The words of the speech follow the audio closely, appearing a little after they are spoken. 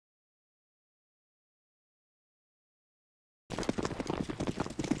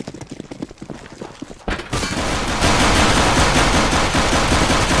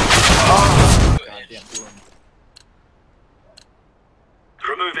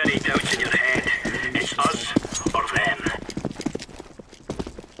any doubts in your head, it's us or them.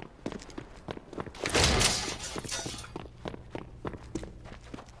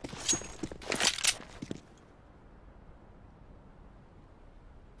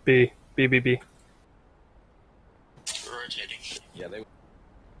 B. B. Rotating. Yeah, they.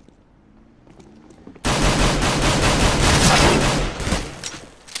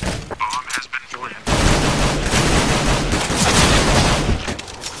 Bomb has been planted.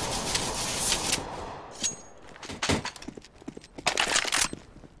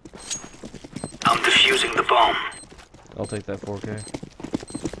 I'm defusing the bomb. I'll take that 4K.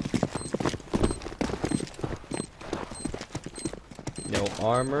 No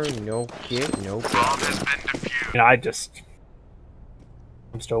armor, no kit, no Bomb problem. has been defused. You know,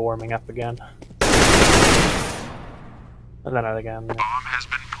 I'm still warming up again. And then again. Bomb has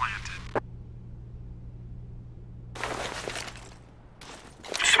been planted.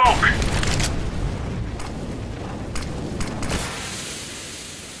 Smoke!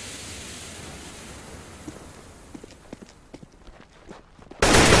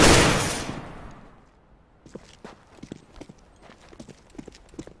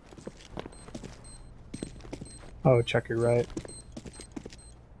 Oh, check your right.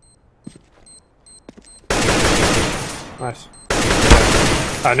 Nice.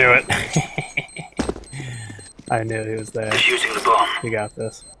 I knew it. I knew he was there. Defusing the bomb. You got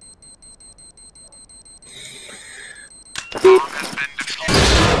this. Bomb has been defused.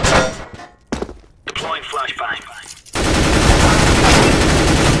 Deploying flashbang.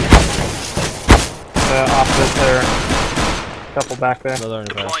 Opposite there. Couple back there. Another in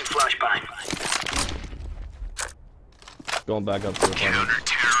the back. Deploying flashbang. Going back up to the apartment.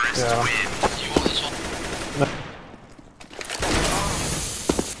 Counter-terrorists Yeah. win. You want this one?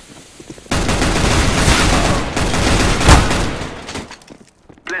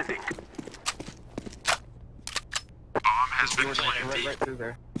 Planting. Bomb has been planted. Right through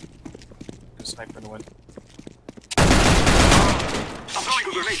there. There's a sniper in the wind. I'm throwing a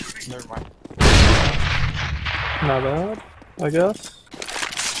grenade. Never mind. Not bad, I guess.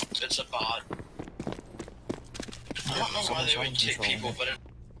 It's a bot. I don't know why they would kick people, but it.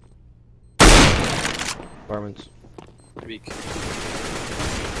 Apartments. Weak.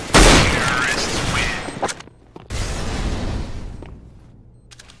 Terrorists win.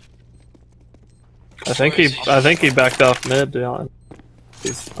 I think he backed off mid. Yeah.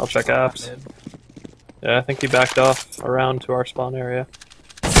 I'll check apps. Yeah, I think he backed off around to our spawn area.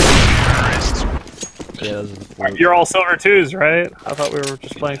 Terrorists. Yeah, those are the 4. You're all silver 2s, right? I thought we were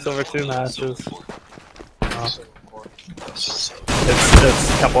just playing silver 2 matches. It's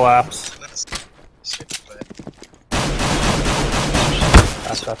a couple apps.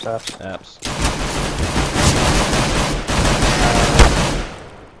 Apps. Apps.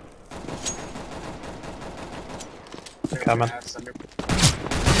 Coming.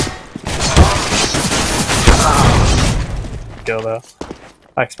 Go though.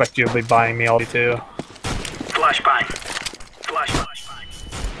 I expect you to be buying me all too. Flashbang. Flashbang.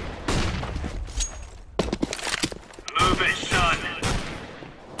 Move it, son.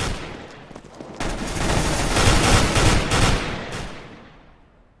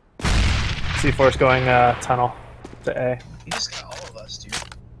 C4's going tunnel to A. He just got all of us, dude.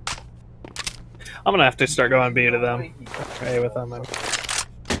 I'm gonna have to start going B to them. A with them.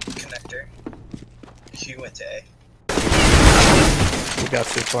 Connector. He went to A. We got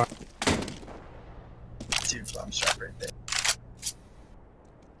C4. Dude, bomb shot right there.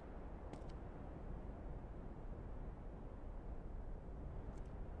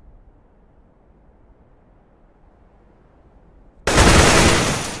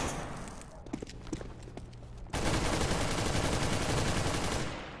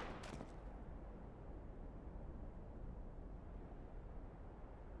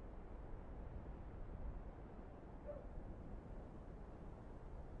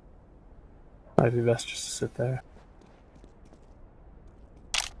 Might be best just to sit there.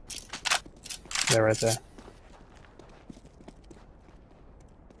 They're right there.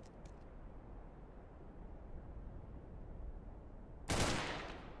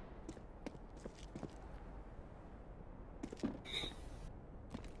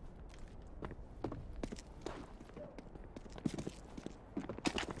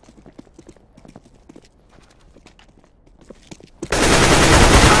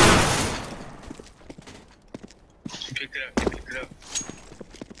 Pick it up.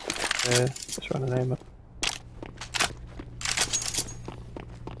 Yeah, trying to name it.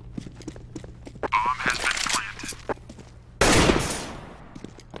 Bomb has been planted.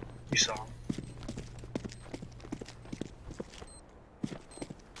 You saw him.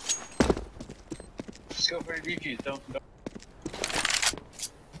 go for the defuse. Don't.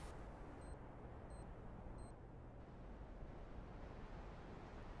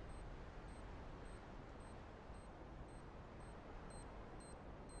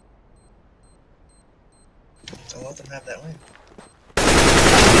 Don't let them have that win.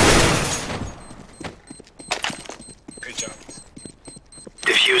 Good job.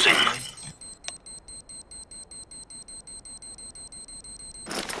 Diffusing.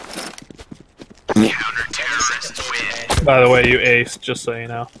 Counter-terrorists win. By the way, you aced, just so you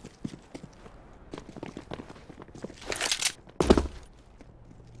know.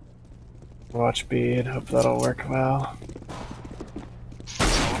 Watch bead, hope that'll work well.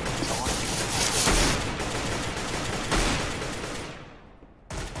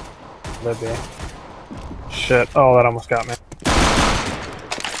 Libby. Shit, oh, that almost got me.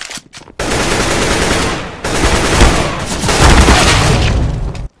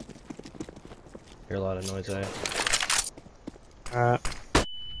 Hear a lot of noise, eh? Alright.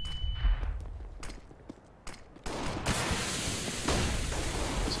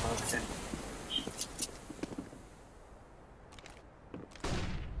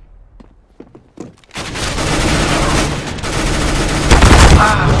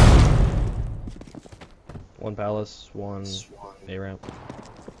 One palace, one A ramp.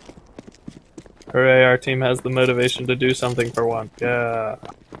 Hooray, our team has the motivation to do something for once. Yeah.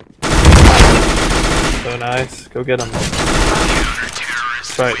 So nice. Go get him.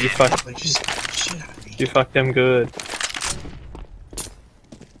 That's right, you fucked. Like, just shit out of me. You fucked him good.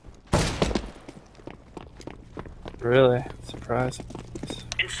 Really? Surprise.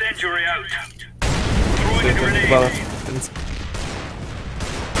 Incendiary out. Throwing a grenade.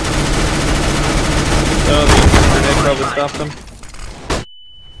 Oh, the grenade probably stopped him.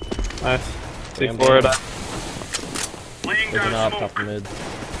 Nice. Damn, C4 it damn. up. Laying There's an down op smoke. top the mid.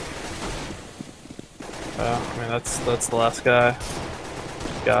 I mean, that's the last guy.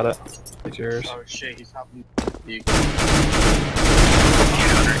 Got it. It's yours. Oh shit, he's hopping.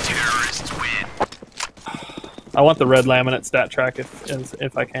 Counter-terrorists win. I want the red laminate stat track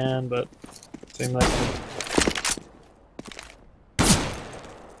if I can, but it seemed like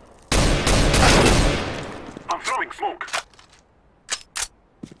I'm throwing smoke.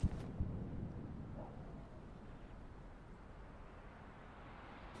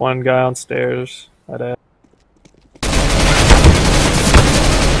 one guy on stairs. I'd add.